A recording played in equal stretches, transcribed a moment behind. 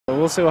But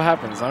we'll see what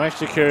happens. I'm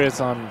actually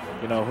curious on,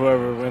 you know,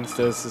 whoever wins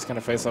this is going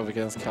to face off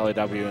against Cali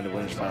W in the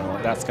winners final,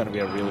 and that's going to be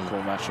a really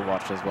cool match to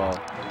watch as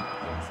well.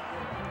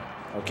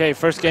 Okay,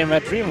 first game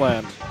at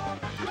Dreamland.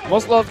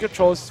 Most love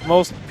controls,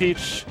 most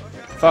Peach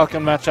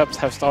Falcon matchups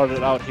have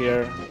started out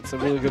here. It's a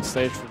really good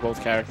stage for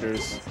both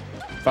characters.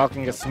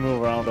 Falcon gets to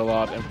move around a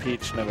lot, and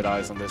Peach never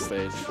dies on this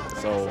stage.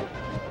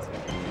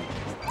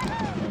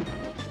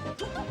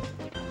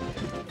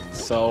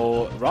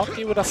 So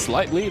Rocky with a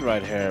slight lead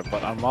right here,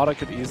 but Armada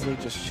could easily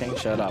just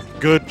change that up.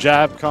 Good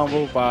jab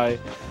combo by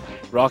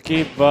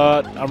Rocky,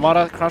 but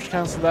Armada crouch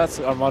cancel that,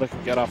 so Armada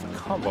could get off a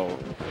combo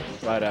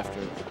right after.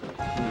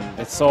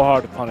 It's so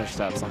hard to punish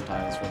that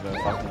sometimes when the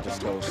Falcon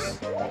just goes,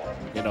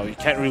 you know, you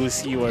can't really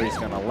see where he's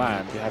gonna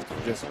land. You have to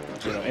just,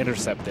 you know,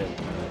 intercept it.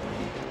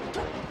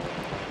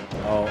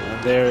 Oh,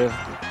 and there's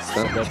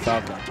the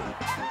Falcon.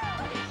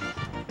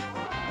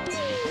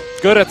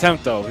 Good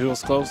attempt though, he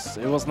was close.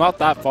 It was not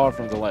that far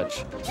from the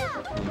ledge.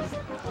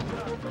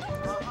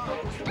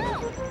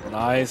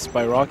 Nice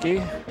by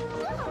Rocky.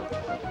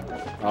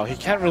 Oh, he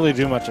can't really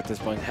do much at this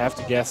point. Have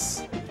to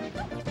guess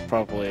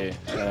properly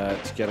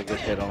to get a good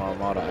hit on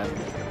Armada,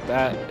 and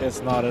that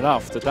is not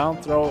enough. The down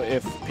throw,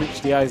 if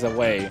Peach DI is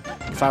away,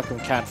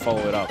 Falcon can't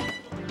follow it up.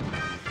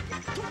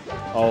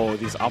 Oh,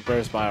 these up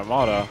airs by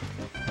Armada.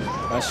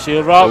 Nice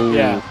shield drop. Ooh.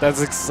 Yeah,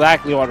 that's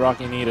exactly what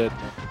Rocky needed.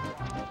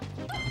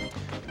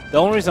 The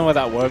only reason why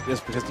that worked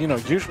is because, you know,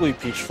 usually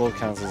Peach full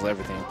cancels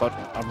everything, but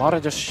Armada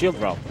just shield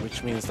drop,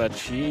 which means that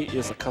she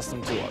is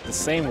accustomed to the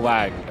same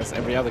lag as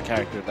every other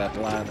character that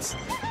lands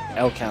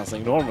L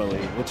canceling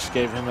normally, which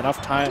gave him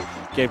enough time,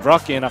 gave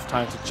Rocky enough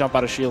time to jump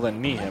out of shield and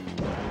knee him.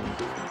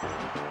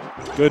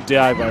 Good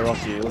DI by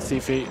Rocky. Let's see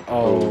if he...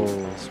 Oh,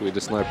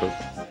 Swedish sniper.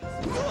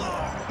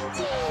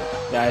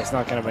 Yeah, he's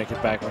not going to make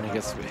it back when he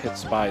gets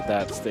hit by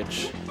that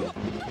stitch.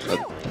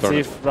 Let's see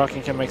if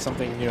Rocky can make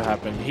something new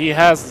happen. He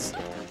has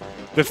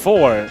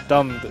before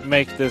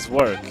make this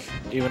work,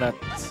 even at,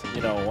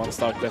 you know, one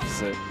stock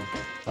deficit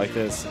like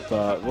this,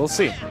 but we'll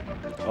see.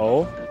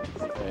 Oh,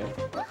 okay.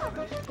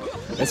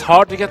 It's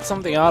hard to get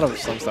something out of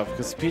some stuff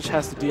because Peach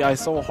has to DI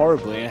so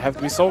horribly and have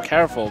to be so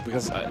careful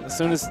because as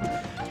soon as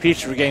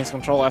Peach regains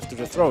control after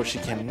the throw, she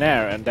can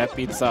nair, and that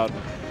beats out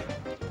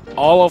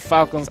all of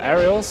Falcon's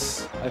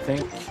aerials, I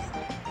think.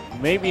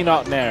 Maybe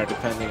not nair,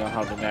 depending on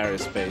how the nair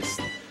is spaced,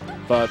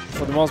 but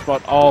for the most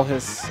part, all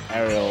his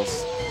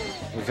aerials,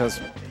 because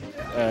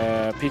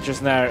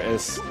Peach's nair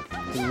is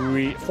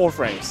 4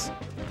 frames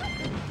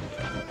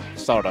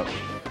startup,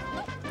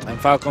 and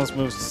Falcon's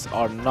moves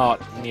are not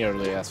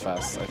nearly as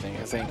fast. I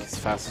think his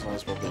fastest one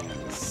is probably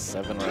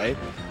 7 or 8.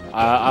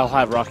 I'll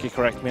have Rocky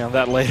correct me on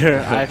that later.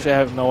 I actually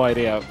have no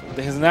idea.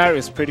 His nair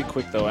is pretty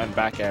quick though, and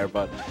back air,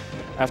 but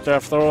after a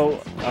throw,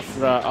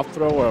 after an up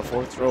throw or a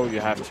forward throw,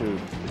 you have to,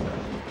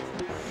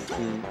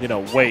 you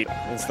know, wait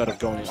instead of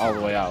going all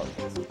the way out.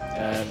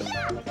 And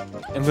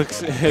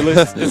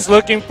it's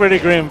looking pretty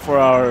grim for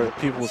our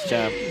people's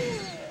champ.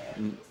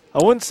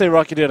 I wouldn't say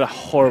Rocky did a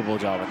horrible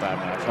job at that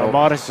match.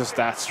 Armada is just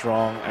that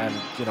strong, and,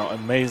 you know,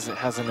 amazing,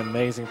 has an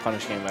amazing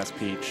punish game as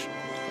Peach,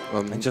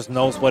 and just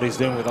knows what he's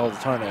doing with all the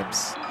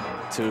turnips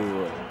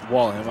to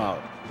wall him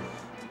out.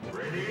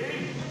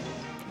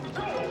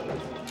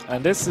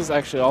 And this is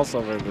actually also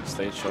a very good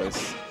stage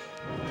choice.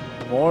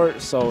 More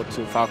so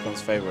to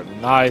Falcon's favor.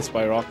 Nice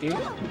by Rocky.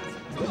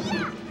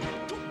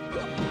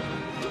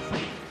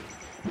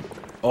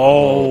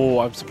 Oh,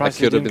 I'm surprised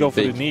he didn't go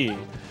for the knee.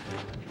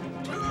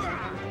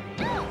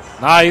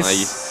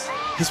 Nice.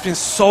 He's been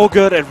so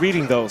good at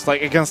reading those.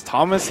 Like against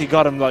Thomas, he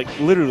got him like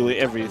literally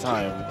every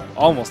time.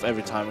 Almost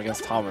every time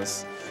against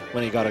Thomas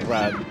when he got a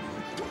grab.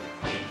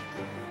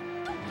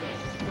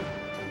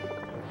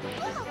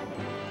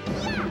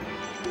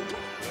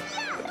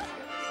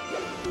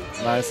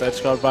 Nice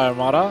edge guard by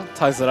Armada.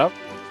 Ties it up.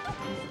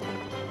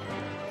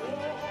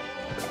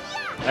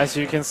 As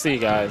you can see,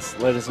 guys,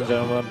 ladies and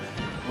gentlemen,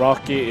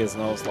 Rocky is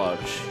no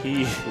slouch.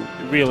 He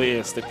really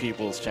is the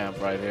people's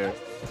champ right here,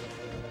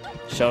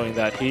 showing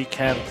that he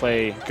can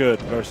play good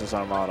versus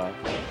Armada.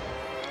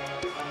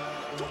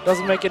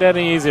 Doesn't make it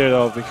any easier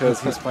though,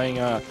 because he's playing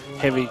a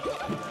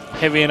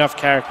heavy enough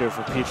character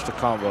for Peach to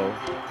combo.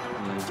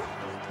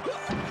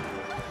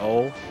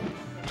 Oh,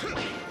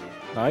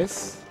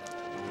 nice.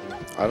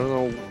 I don't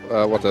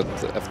know what that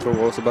F throw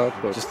was about,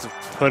 but just to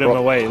put him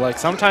away. Like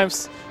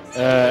sometimes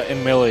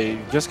in melee,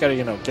 you just gotta,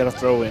 you know, get a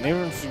throw in,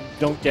 even if you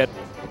don't get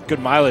good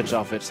mileage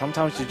off it.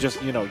 Sometimes you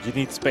just, you know, you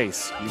need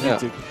space. You need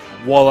to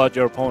wall out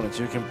your opponents.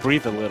 You can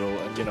breathe a little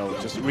and, you know,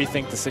 just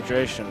rethink the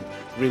situation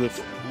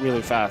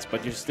really fast.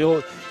 But you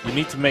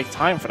need to make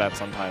time for that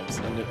sometimes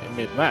in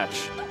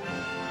mid-match.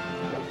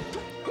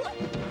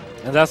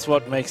 And that's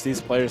what makes these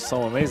players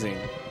so amazing.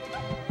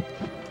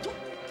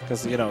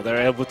 Because, you know,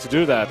 they're able to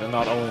do that and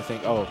not only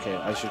think, oh, okay,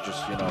 I should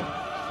just, you know,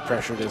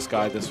 pressure this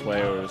guy this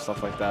way or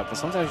stuff like that. But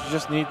sometimes you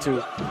just need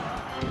to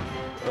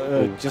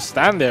just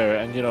stand there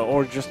and, you know,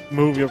 or just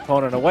move your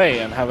opponent away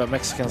and have a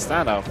Mexican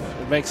standoff.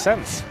 It makes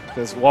sense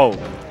because, whoa.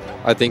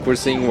 I think we're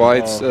seeing why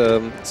it's,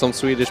 some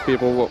Swedish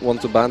people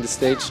want to ban this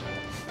stage.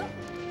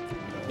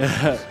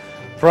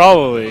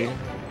 Probably.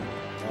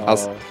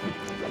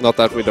 Not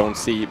that we don't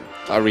see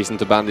a reason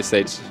to ban this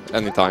stage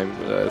anytime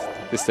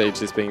this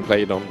stage is being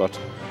played on, but...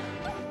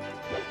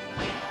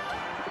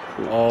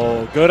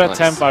 Oh, good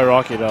attempt by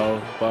Rocky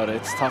though, but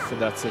it's tough in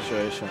that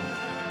situation.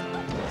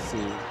 Let's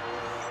see.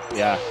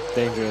 Yeah,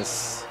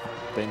 dangerous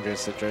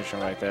situation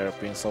right there,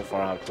 being so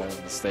far out playing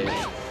the stage.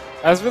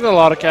 As with a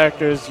lot of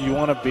characters, you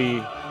want to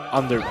be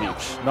under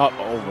Peach, not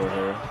over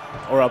her,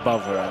 or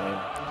above her, I mean.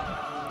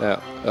 Yeah.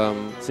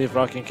 See if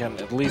Rocky can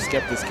at least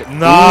get this kid.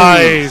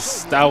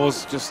 Nice! That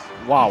was just,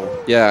 wow.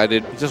 Yeah, I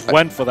did. He just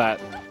went for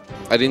that.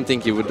 I didn't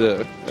think he would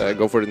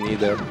go for the knee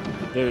there.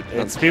 Dude,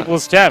 it's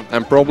people's champ.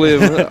 And probably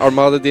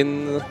Armada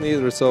didn't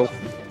neither, so...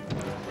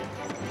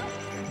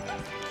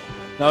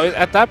 No,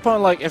 at that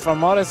point, like, if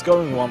Armada is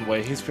going one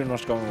way, he's pretty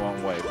much going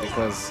one way,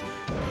 because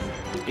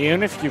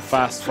even if you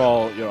fast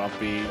fall your up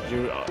B,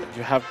 you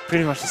have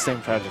pretty much the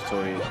same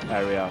trajectory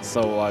area.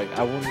 So, like,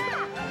 I wouldn't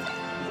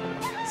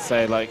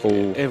say, like,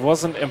 it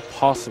wasn't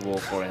impossible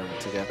for him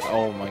to get...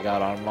 Oh my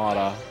god,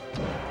 Armada.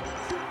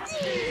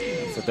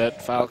 It's a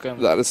dead Falcon.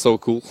 That is so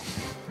cool.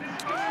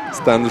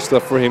 Standard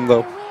stuff for him,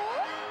 though.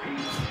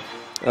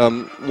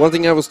 One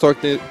thing I was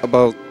talking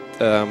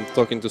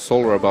to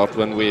Solar about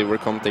when we were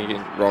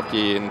commenting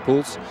Rocky in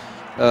pools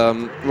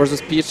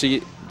versus Peach,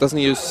 he doesn't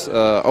use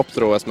up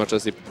throw as much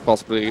as he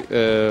possibly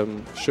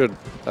should.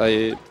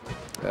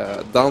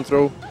 Down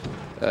throw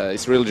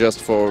is really just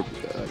for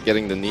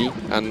getting the knee,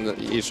 and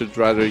he should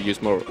rather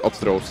use more up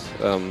throws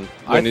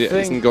when he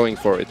isn't going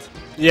for it.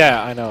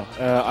 Yeah, I know.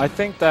 I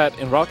think that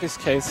in Rocky's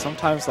case,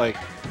 sometimes like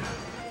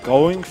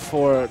going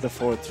for the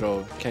forward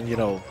throw can, you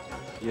know,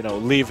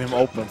 leave him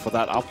open for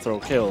that up throw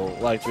kill,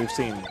 like we've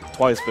seen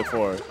twice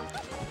before.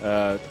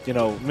 You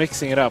know,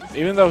 mixing it up.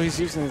 Even though he's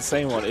using the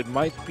same one, it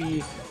might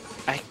be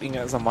acting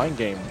as a mind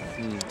game,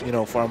 you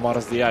know, for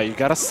Armada's DI. You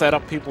gotta set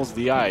up people's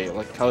DI,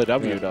 like Kali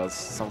W does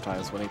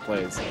sometimes when he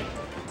plays.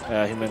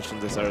 He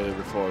mentioned this earlier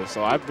before,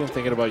 so I've been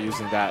thinking about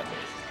using that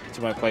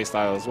to my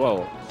playstyle as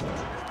well.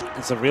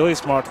 It's a really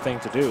smart thing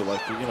to do,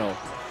 like, you know,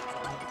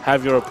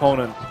 have your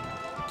opponent,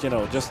 you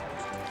know, just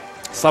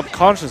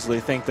subconsciously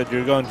think that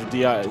you're going to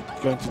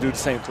do the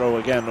same throw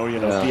again, or, you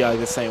know, DI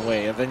the same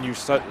way, and then you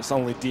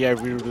suddenly DI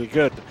really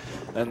good.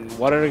 And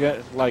what are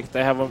they like?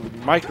 They have a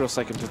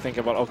microsecond to think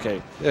about.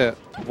 Okay,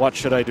 what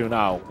should I do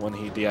now when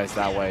he DIs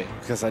that way?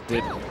 Because I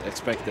didn't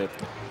expect it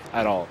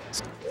at all.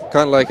 It's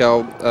kind of like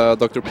how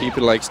Dr. PP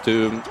likes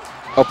to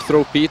up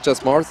throw Peach as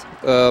Marth,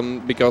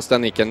 because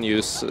then he can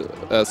use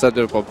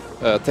setup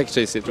of tech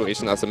chase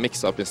situation as a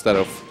mix-up instead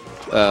of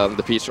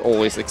the Peach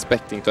always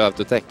expecting to have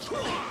the tech.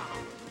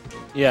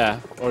 Yeah,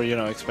 or, you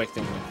know,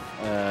 expecting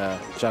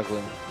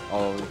juggling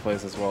all over the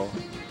place as well.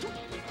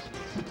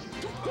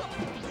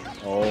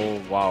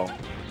 Oh, wow.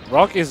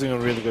 Rocky is doing a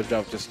really good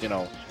job just, you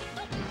know,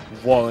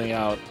 walling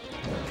out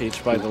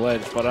Peach by the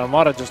ledge, but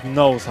Armada just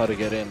knows how to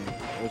get in,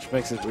 which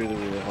makes it really,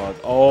 really hard.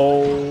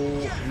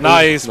 Oh,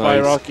 nice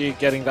by Rocky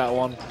getting that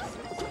one.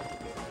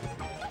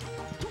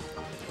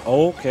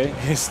 Okay,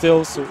 he's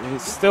still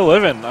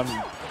living.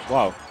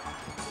 Wow.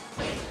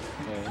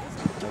 Okay,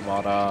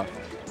 Armada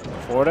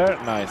forward there,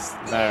 nice.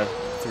 There,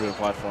 through the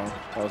platform.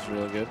 That was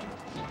really good.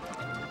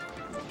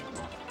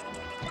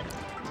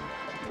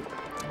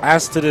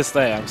 As to this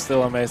day, I'm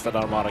still amazed that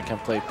Armada can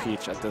play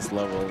Peach at this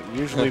level.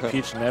 Usually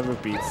Peach never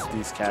beats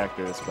these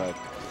characters, but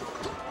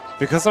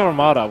because of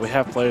Armada, we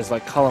have players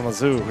like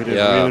Kalamazoo who did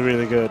really,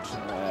 really good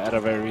at a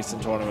very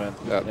recent tournament.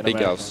 In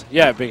Big House.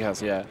 Yeah, Big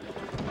House, yeah.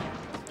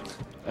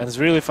 And it's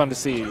really fun to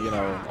see, you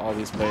know, all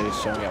these players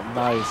showing up.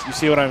 Nice. You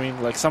see what I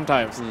mean? Like,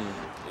 sometimes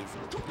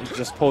if you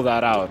just pull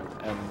that out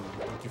and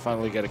you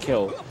finally get a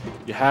kill,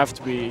 you have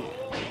to be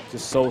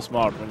just so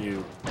smart when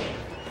you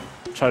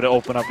try to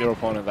open up your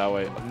opponent that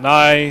way.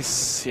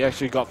 Nice! He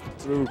actually got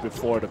through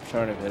before the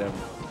turnip hit him.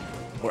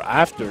 Or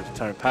after the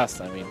turn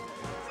passed, I mean.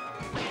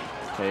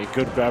 Okay,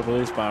 good grab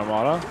release by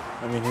Armada.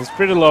 I mean, he's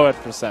pretty low at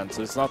percent,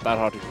 so it's not that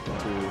hard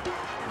to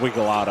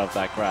wiggle out of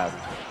that grab.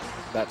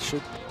 That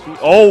should be...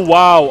 Oh,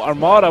 wow!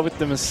 Armada with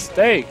the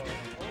mistake!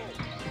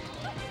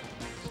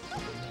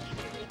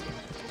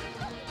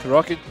 Could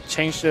Rocket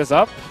change this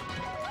up?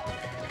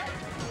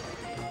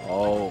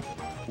 Oh.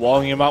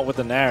 Walling him out with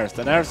the Nairs.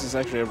 The Nairs is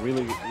actually a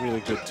really,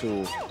 really good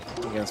tool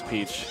against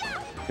Peach.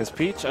 Because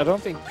Peach, I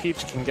don't think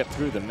Peach can get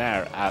through the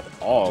Nair at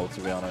all,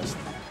 to be honest.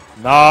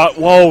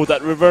 Whoa,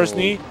 that reverse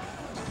knee.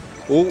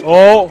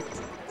 Oh!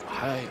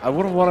 I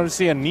wouldn't want to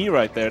see a knee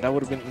right there. That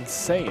would have been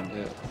insane.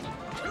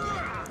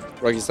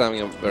 Rocky's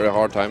having a very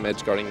hard time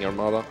edge guarding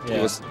Armada. Yeah.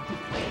 He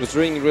was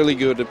doing really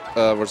good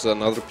versus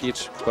another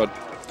Peach, but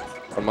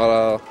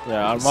Armada...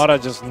 Yeah, Armada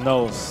just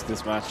knows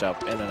this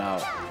matchup in and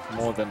out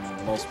more than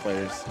most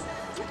players.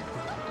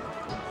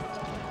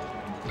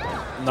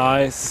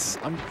 Nice.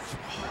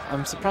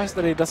 I'm surprised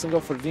that he doesn't go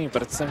for the knee,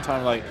 but at the same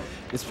time, like,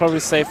 it's probably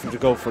safer to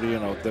go for, you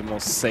know, the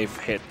most safe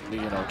hit. You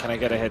know, can I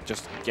get a hit?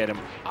 Just get him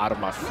out of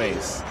my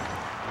face.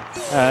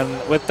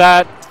 And with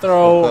that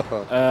throw,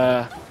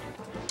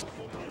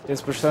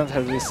 his percent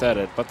has reset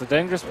it, but the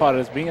dangerous part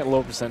is being at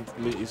low percent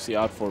leaves you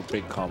out for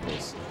big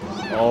combos.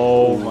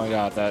 Oh my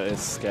god, that is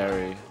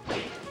scary.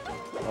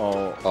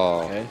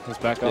 Oh, okay. He's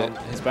back on.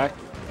 He's back.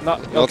 Not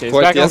okay.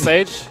 He's back on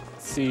stage.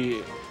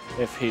 See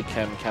if he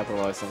can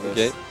capitalize on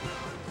this. Okay.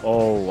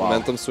 Oh wow.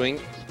 Momentum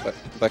swing.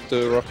 Back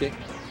to Rocky.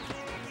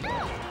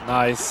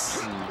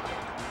 Nice.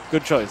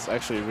 Good choice.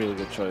 Actually, really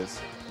good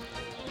choice.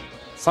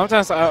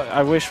 Sometimes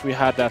I wish we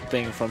had that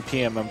thing from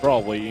PM and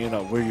Brawl where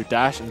where you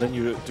dash and then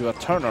you do a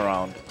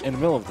turnaround in the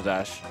middle of the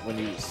dash when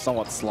you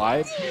somewhat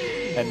slide,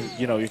 and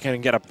you can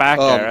get a back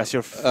air as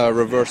your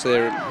reverse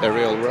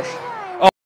aerial rush.